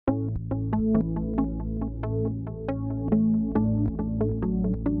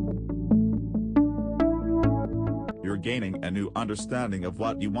gaining a new understanding of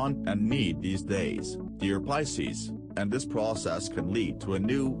what you want and need these days, dear Pisces, and this process can lead to a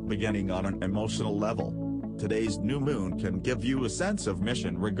new beginning on an emotional level. Today's new moon can give you a sense of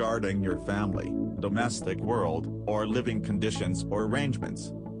mission regarding your family, domestic world, or living conditions or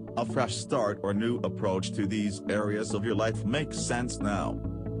arrangements. A fresh start or new approach to these areas of your life makes sense now.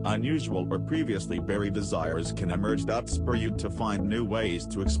 Unusual or previously buried desires can emerge that spur you to find new ways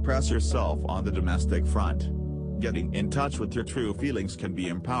to express yourself on the domestic front. Getting in touch with your true feelings can be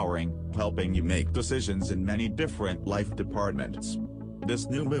empowering, helping you make decisions in many different life departments. This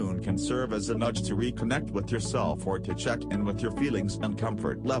new moon can serve as a nudge to reconnect with yourself or to check in with your feelings and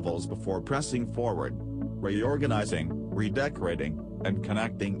comfort levels before pressing forward. Reorganizing, redecorating, and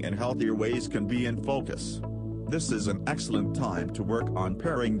connecting in healthier ways can be in focus. This is an excellent time to work on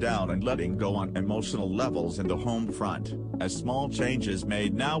paring down and letting go on emotional levels in the home front, as small changes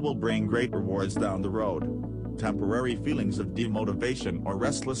made now will bring great rewards down the road. Temporary feelings of demotivation or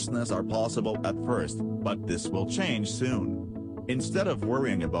restlessness are possible at first, but this will change soon. Instead of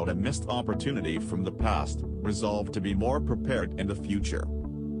worrying about a missed opportunity from the past, resolve to be more prepared in the future.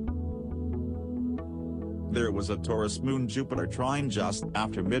 There was a Taurus Moon-Jupiter trine just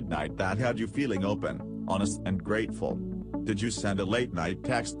after midnight that had you feeling open, honest and grateful. Did you send a late-night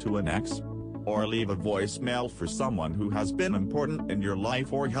text to an ex? Or leave a voicemail for someone who has been important in your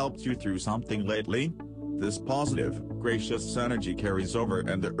life or helped you through something lately? This positive, gracious energy carries over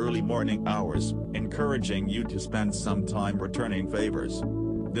in the early morning hours, encouraging you to spend some time returning favors.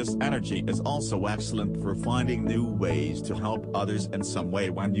 This energy is also excellent for finding new ways to help others in some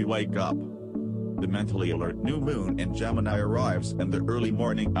way when you wake up. The mentally alert new moon in Gemini arrives in the early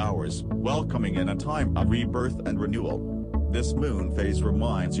morning hours, welcoming in a time of rebirth and renewal. This moon phase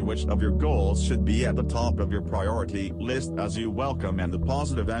reminds you which of your goals should be at the top of your priority list as you welcome in the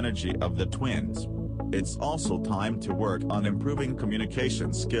positive energy of the twins. It's also time to work on improving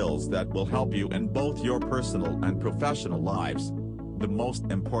communication skills that will help you in both your personal and professional lives. The most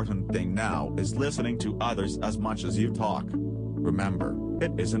important thing now is listening to others as much as you talk. Remember,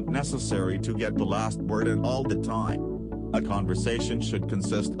 it isn't necessary to get the last word in all the time. A conversation should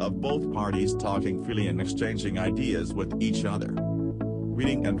consist of both parties talking freely and exchanging ideas with each other.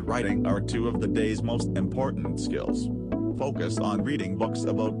 Reading and writing are two of the day's most important skills. Focus on reading books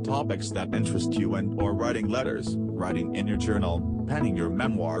about topics that interest you or writing letters, writing in your journal, penning your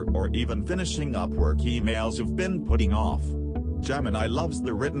memoir, or even finishing up work emails you've been putting off. Gemini loves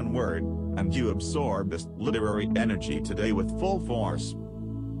the written word, and you absorb this literary energy today with full force.